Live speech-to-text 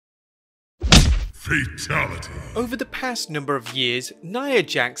Fatality. Over the past number of years, Nia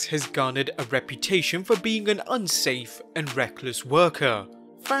Jax has garnered a reputation for being an unsafe and reckless worker.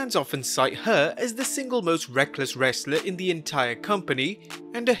 Fans often cite her as the single most reckless wrestler in the entire company,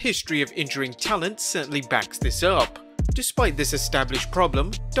 and a history of injuring talent certainly backs this up. Despite this established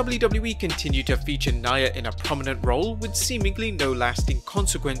problem, WWE continued to feature Nia in a prominent role with seemingly no lasting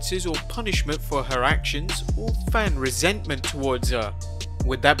consequences or punishment for her actions or fan resentment towards her.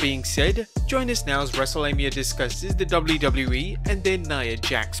 With that being said, join us now as Wrestlelamia discusses the WWE and their Nia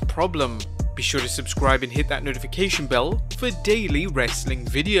Jax problem. Be sure to subscribe and hit that notification bell for daily wrestling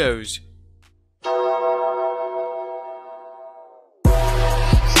videos.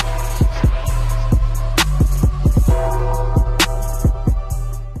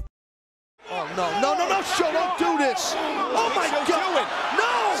 No, show, don't do this. Oh my God. Do it.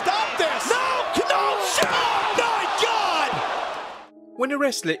 No, stop this. No, show. My God. When a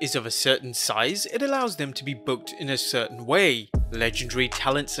wrestler is of a certain size, it allows them to be booked in a certain way. Legendary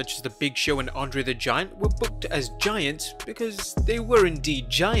talents such as The Big Show and Andre the Giant were booked as giants because they were indeed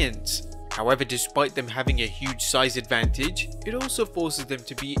giants. However, despite them having a huge size advantage, it also forces them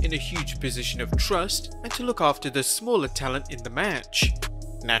to be in a huge position of trust and to look after the smaller talent in the match.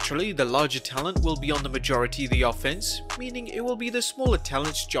 Naturally, the larger talent will be on the majority of the offense, meaning it will be the smaller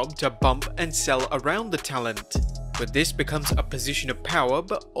talent's job to bump and sell around the talent. But this becomes a position of power,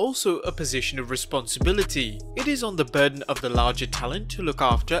 but also a position of responsibility. It is on the burden of the larger talent to look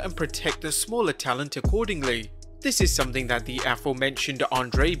after and protect the smaller talent accordingly. This is something that the aforementioned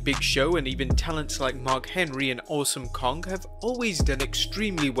Andre, Big Show, and even talents like Mark Henry and Awesome Kong have always done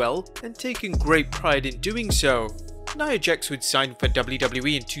extremely well and taken great pride in doing so. Nia Jax would sign for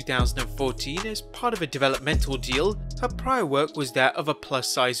WWE in 2014 as part of a developmental deal. Her prior work was that of a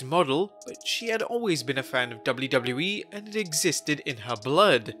plus-size model, but she had always been a fan of WWE and it existed in her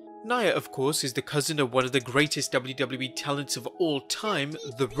blood. Nia, of course, is the cousin of one of the greatest WWE talents of all time,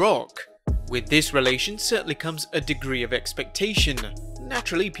 The Rock. With this relation certainly comes a degree of expectation.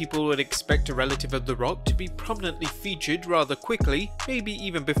 Naturally, people would expect a relative of The Rock to be prominently featured rather quickly, maybe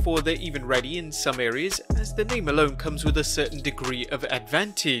even before they're even ready in some areas, as the name alone comes with a certain degree of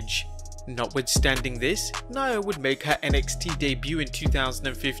advantage. Notwithstanding this, Nia would make her NXT debut in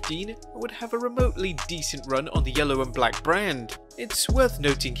 2015 and would have a remotely decent run on the yellow and black brand. It's worth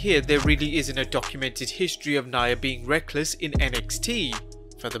noting here there really isn't a documented history of Nia being reckless in NXT.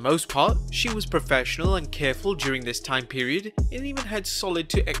 For the most part, she was professional and careful during this time period and even had solid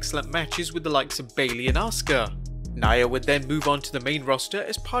to excellent matches with the likes of Bayley and Asuka. Nia would then move on to the main roster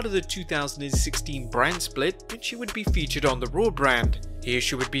as part of the 2016 brand split, and she would be featured on the Raw brand. Here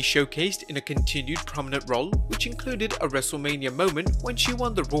she would be showcased in a continued prominent role, which included a WrestleMania moment when she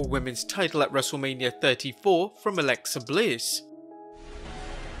won the Raw Women's title at WrestleMania 34 from Alexa Bliss.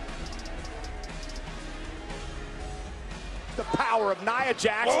 The power of Nia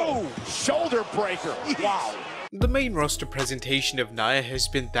Jax. Oh, shoulder breaker. Wow. The main roster presentation of Nia has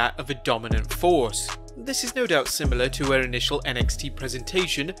been that of a dominant force. This is no doubt similar to her initial NXT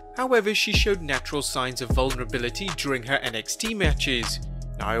presentation, however she showed natural signs of vulnerability during her NXT matches.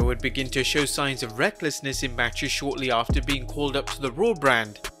 Nia would begin to show signs of recklessness in matches shortly after being called up to the Raw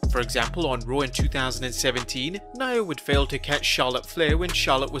brand. For example, on Raw in 2017, Nia would fail to catch Charlotte Flair when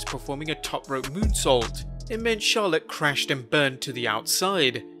Charlotte was performing a top rope moonsault. It meant Charlotte crashed and burned to the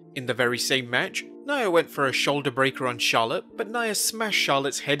outside. In the very same match, Nia went for a shoulder breaker on Charlotte, but Nia smashed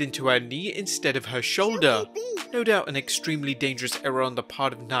Charlotte's head into her knee instead of her shoulder. No doubt an extremely dangerous error on the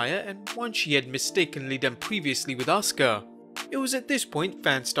part of Nia, and one she had mistakenly done previously with Asuka. It was at this point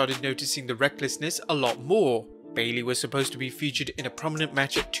fans started noticing the recklessness a lot more. Bayley was supposed to be featured in a prominent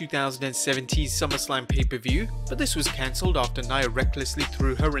match at 2017's SummerSlam pay-per-view, but this was cancelled after Nia recklessly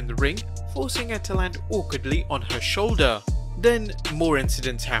threw her in the ring, forcing her to land awkwardly on her shoulder. Then, more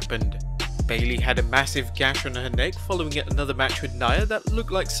incidents happened. Bayley had a massive gash on her neck following another match with Nia that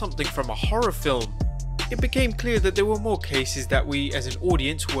looked like something from a horror film. It became clear that there were more cases that we as an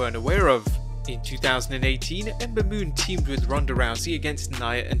audience weren't aware of. In 2018, Ember Moon teamed with Ronda Rousey against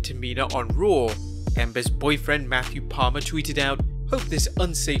Nia and Tamina on Raw. Ember's boyfriend Matthew Palmer tweeted out, "Hope this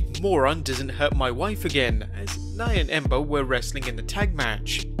unsafe moron doesn't hurt my wife again," as Nia and Ember were wrestling in the tag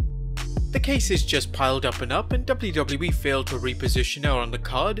match. The cases just piled up and WWE failed to reposition her on the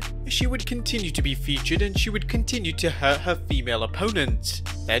card, as she would continue to be featured and she would continue to hurt her female opponents.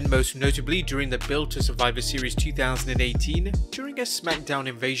 Then, most notably during the build to Survivor Series 2018, during a SmackDown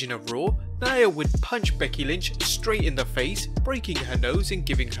invasion of Raw, Nia would punch Becky Lynch straight in the face, breaking her nose and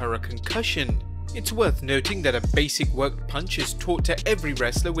giving her a concussion. It's worth noting that a basic worked punch is taught to every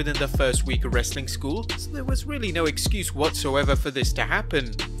wrestler within the first week of wrestling school, so there was really no excuse whatsoever for this to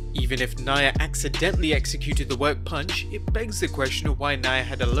happen. Even if Nia accidentally executed the work punch, it begs the question of why Nia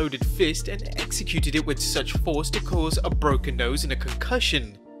had a loaded fist and executed it with such force to cause a broken nose and a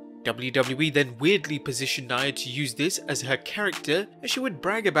concussion. WWE then weirdly positioned Nia to use this as her character, as she would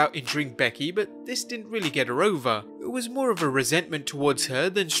brag about injuring Becky, but this didn't really get her over. It was more of a resentment towards her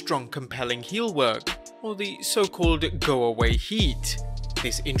than strong compelling heel work, or the so-called go away heat.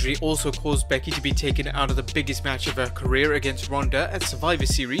 This injury also caused Becky to be taken out of the biggest match of her career against Ronda at Survivor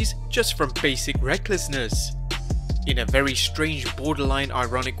Series just from basic recklessness. In a very strange, borderline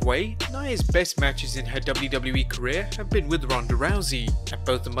ironic way, Nia's best matches in her WWE career have been with Ronda Rousey. At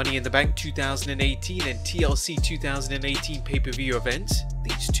both the Money in the Bank 2018 and TLC 2018 pay-per-view events,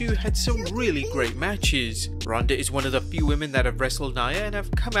 these two had some really great matches. Ronda is one of the few women that have wrestled Nia and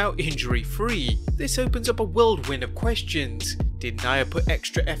have come out injury-free. This opens up a whirlwind of questions. Did Nia put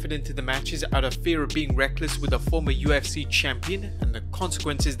extra effort into the matches out of fear of being reckless with a former UFC champion and the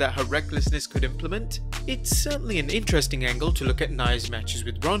consequences that her recklessness could implement? It's certainly an interesting angle to look at Nia's matches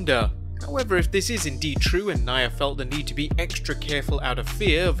with Ronda. However, if this is indeed true and Nia felt the need to be extra careful out of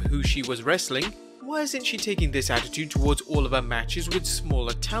fear of who she was wrestling, why isn't she taking this attitude towards all of her matches with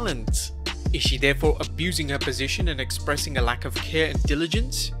smaller talents? Is she therefore abusing her position and expressing a lack of care and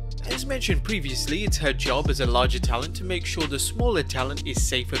diligence? As mentioned previously, it's her job as a larger talent to make sure the smaller talent is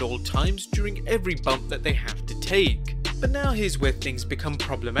safe at all times during every bump that they have to take. But now here's where things become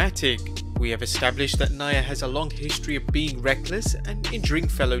problematic. We have established that Nia has a long history of being reckless and injuring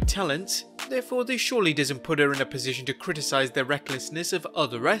fellow talents, therefore this surely doesn't put her in a position to criticize the recklessness of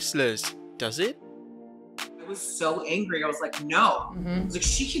other wrestlers, does it? I was so angry. I was like, no. I was like,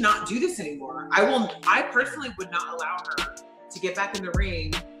 she cannot do this anymore. I personally would not allow her to get back in the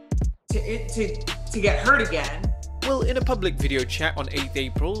ring to get hurt again. Well, in a public video chat on 8th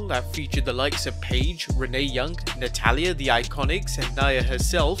April that featured the likes of Paige, Renee Young, Natalya, the Iconics, and Nia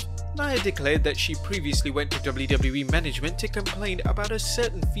herself, Nia declared that she previously went to WWE management to complain about a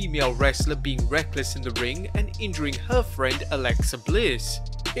certain female wrestler being reckless in the ring and injuring her friend Alexa Bliss.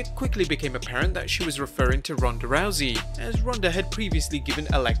 It quickly became apparent that she was referring to Ronda Rousey, as Ronda had previously given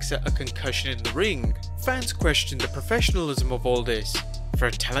Alexa a concussion in the ring. Fans questioned the professionalism of all this. For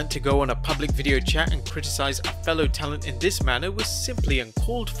a talent to go on a public video chat and criticize a fellow talent in this manner was simply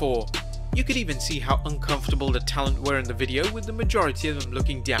uncalled for. You could even see how uncomfortable the talent were in the video, with the majority of them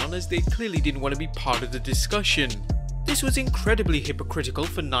looking down as they clearly didn't want to be part of the discussion. This was incredibly hypocritical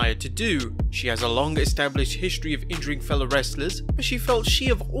for Nia to do. She has a long established history of injuring fellow wrestlers, but she felt she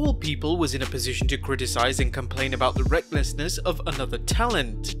of all people was in a position to criticize and complain about the recklessness of another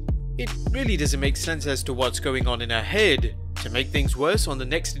talent. It really doesn't make sense as to what's going on in her head. To make things worse, on the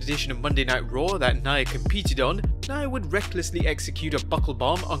next edition of Monday Night Raw that Nia competed on, Nia would recklessly execute a buckle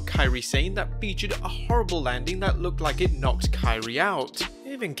bomb on Kairi Sane that featured a horrible landing that looked like it knocked Kairi out.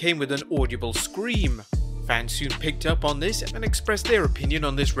 It even came with an audible scream. Fans soon picked up on this and expressed their opinion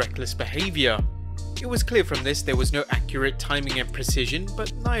on this reckless behaviour. It was clear from this there was no accurate timing and precision,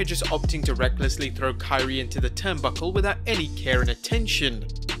 but Nia just opting to recklessly throw Kairi into the turnbuckle without any care and attention.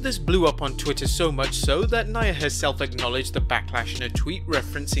 This blew up on Twitter so much so that Nia herself acknowledged the backlash in a tweet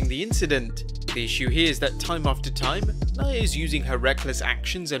referencing the incident. The issue here is that time after time, Nia is using her reckless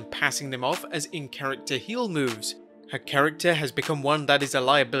actions and passing them off as in-character heel moves. Her character has become one that is a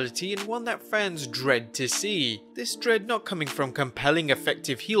liability and one that fans dread to see. This dread not coming from compelling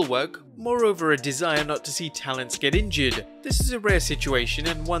effective heel work, moreover a desire not to see talents get injured. This is a rare situation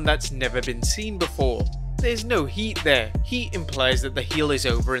and one that's never been seen before. There's no heat there. Heat implies that the heel is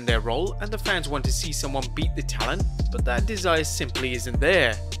over in their role and the fans want to see someone beat the talent, but that desire simply isn't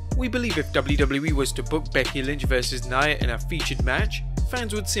there. We believe if WWE was to book Becky Lynch versus Nia in a featured match,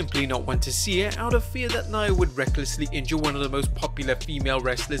 fans would simply not want to see it out of fear that Nia would recklessly injure one of the most popular female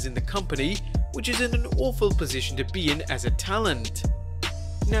wrestlers in the company, which is in an awful position to be in as a talent.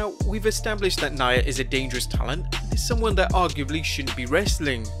 Now, we've established that Nia is a dangerous talent and is someone that arguably shouldn't be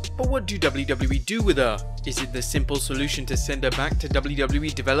wrestling. But what do WWE do with her? Is it the simple solution to send her back to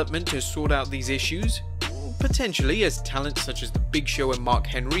WWE development to sort out these issues? Potentially, as talents such as The Big Show and Mark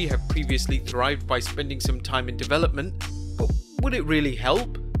Henry have previously thrived by spending some time in development, but would it really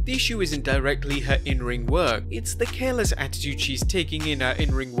help? The issue isn't directly her in-ring work, it's the careless attitude she's taking in her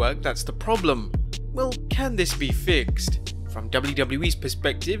in-ring work that's the problem. Well, can this be fixed? From WWE's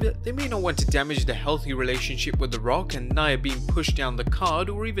perspective, they may not want to damage the healthy relationship with The Rock, and Nia being pushed down the card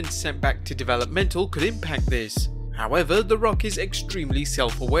or even sent back to developmental could impact this. However, The Rock is extremely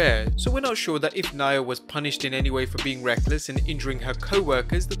self-aware, so we're not sure that if Nia was punished in any way for being reckless and injuring her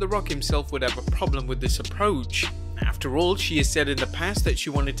co-workers, that The Rock himself would have a problem with this approach. After all, she has said in the past that she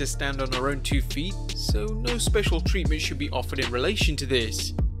wanted to stand on her own 2 feet, so no special treatment should be offered in relation to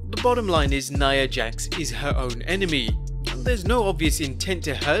this. bottom line is Nia Jax is her own enemy, and there's no obvious intent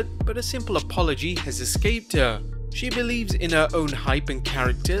to hurt, but a simple apology has escaped her. She believes in her own hype and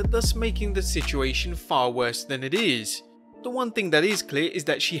character, thus making the situation far worse than it is. The one thing that is clear is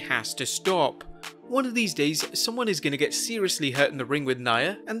that she has to stop. One of these days, someone is going to get seriously hurt in the ring with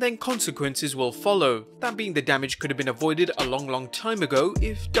Nia, and then consequences will follow. That being, the damage could have been avoided a long time ago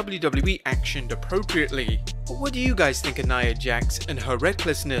if WWE actioned appropriately. But what do you guys think of Nia Jax and her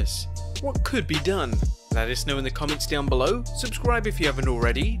recklessness? What could be done? Let us know in the comments down below, subscribe if you haven't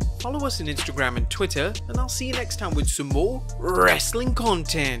already, follow us on Instagram and Twitter, and I'll see you next time with some more wrestling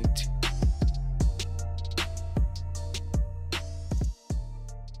content.